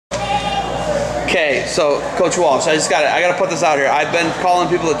Okay, so Coach Walsh, I gotta put this out here. I've been calling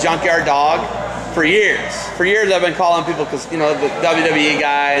people a junkyard dog for years. For years I've been calling people because, you know, the WWE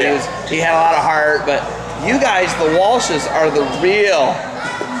guy, and he had a lot of heart, but you guys, the Walshes, are the real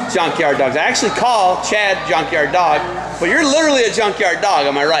junkyard dogs. I actually call Chad Junkyard Dog, but you're literally a junkyard dog,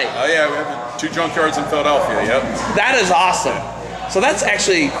 am I right? Oh yeah, we have 2 junkyards in Philadelphia, yep. That is awesome. So that's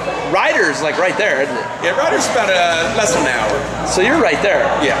actually, Ryder's like right there, isn't it? Yeah, Ryder's about less than an hour. So you're right there.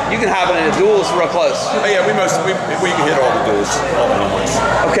 Yeah. You can hop in a duels real close. Oh yeah, we can hit all the duels, all the home ones.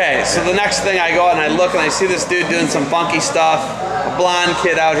 Okay, so the next thing I go out and I look and I see this dude doing some funky stuff, a blonde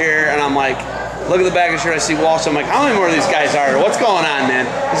kid out here, and I'm like, look at the back of the shirt, I see Walsh, I'm like, how many more of these guys are there? What's going on, man?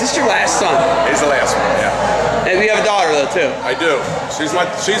 Is this your last son? He's the last one, yeah. And you have a daughter though, too? I do. She's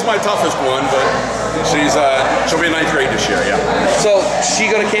my toughest one, but she'll be in 9th grade this year, yeah. So she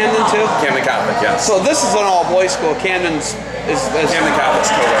go to Camden too? Camden Catholic, yes. So this is an all-boys school. Camden's is Camden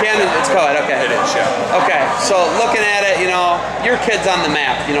Catholic's co-ed. Camden, it's co-ed, okay. It is, yeah. Okay, so looking at it, you know, your kid's on the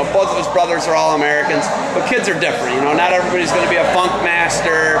map. You know, both of his brothers are all Americans, but kids are different. You know, not everybody's going to be a funk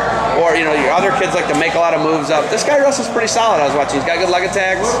master, or, you know, your other kids like to make a lot of moves up. This guy wrestles pretty solid, I was watching. He's got good leg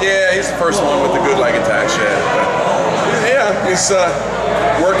attacks. Yeah, he's the first one with the good leg attacks, yeah. But, yeah, he's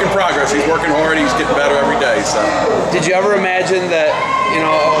work in progress. He's working hard. He's getting better every day. So. Did you ever imagine that, you know,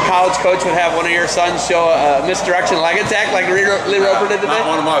 a college coach would have one of your sons show a misdirection leg attack like Lee Roper did today?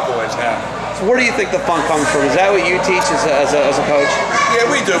 Not one of my boys, yeah. So where do you think the fun comes from? Is that what you teach as a coach? Yeah,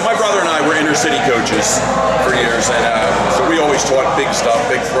 we do. My brother and I were inner city coaches for years, and so we always taught big stuff,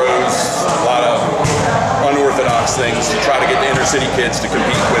 big throws, a lot of unorthodox things to try to get the inner city kids to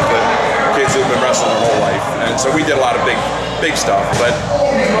compete with the kids who've been wrestling their whole life. And so we did a lot of big stuff, but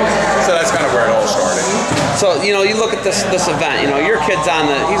so that's kind of where it all started. So, you know, you look at this event, you know, your kid's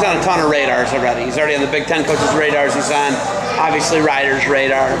he's on a ton of radars already. He's already on the Big Ten coaches' radars. He's on, obviously, Ryder's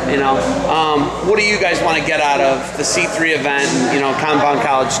radar, you know. What do you guys want to get out of the C3 event, you know, Compound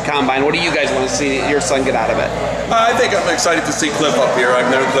College Combine? What do you guys want to see your son get out of it? I think I'm excited to see Cliff up here.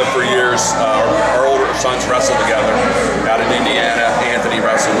 I've known Cliff for years. Our older sons wrestle together out in Indiana. Anthony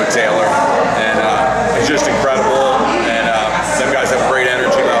wrestled with Taylor, and it's just incredible. And them guys have a great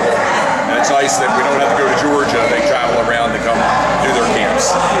energy level. And it's nice that we don't have to go to Georgia. They travel around to come do their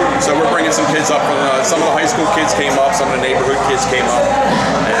camps. So we're bringing some kids up. Some of the high school kids came up. Some of the neighborhood kids came up.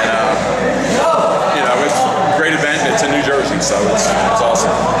 And, you know, it's a great event. It's in New Jersey, so it's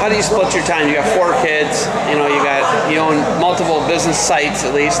awesome. How do you split your time? You got 4 kids. You know, you own multiple business sites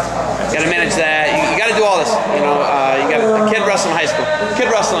at least. You got to manage that. You got to do all this. You know, you got a kid wrestling in high school, kid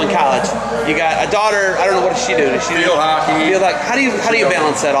wrestling in college. You got a daughter. I don't know, what does she do? Does she field hockey? Field hockey. How do you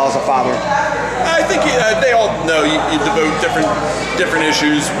balance that all as a father? I think they all know you devote different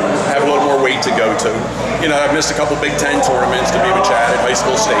issues, have a little more weight to go to. You know, I've missed a couple Big Ten tournaments to be with Chad at high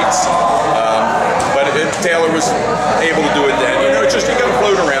school states, but Taylor was able to do it then. You know, it's just you got to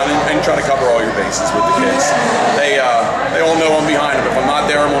float around and try to cover all your bases with the kids. They all know I'm behind them. If I'm not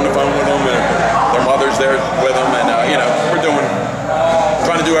there, I'm on the phone with them, and their mother's there with them, and you know, we're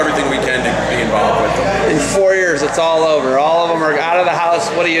trying to do everything we can to be involved with them. In 4 years, it's all over. All of them are out of the house.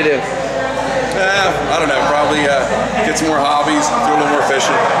 What do you do? I don't know. Probably get some more hobbies, do a little more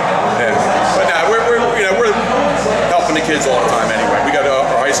fishing. Yeah. But we're helping the kids all the time anyway. We got our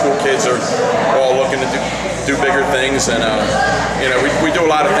high school kids are all looking to do bigger things, and you know, we do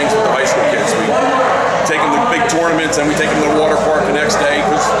a lot of things with the high school kids. We take them to big tournaments, and we take them to the water park the next day.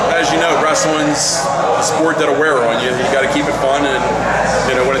 Because as you know, wrestling's a sport that'll wear on you. You got to keep it fun, and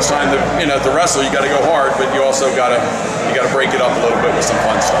you know, when it's time to wrestle, you got to go hard, but you also got to break it up a little bit with some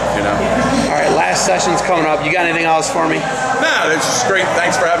fun stuff. You know. All right, last session's coming up. You got anything else for me? Nah, it's just great.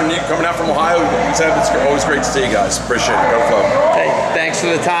 Thanks for having me coming out from Ohio. It's always great to see you guys. Appreciate it. Go Flow. Hey, thanks for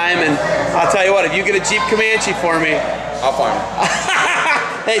the time, and I'll tell you what, if you get a Jeep Comanche for me, I'll find one.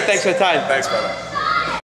 Hey, thanks for the time. Thanks, brother.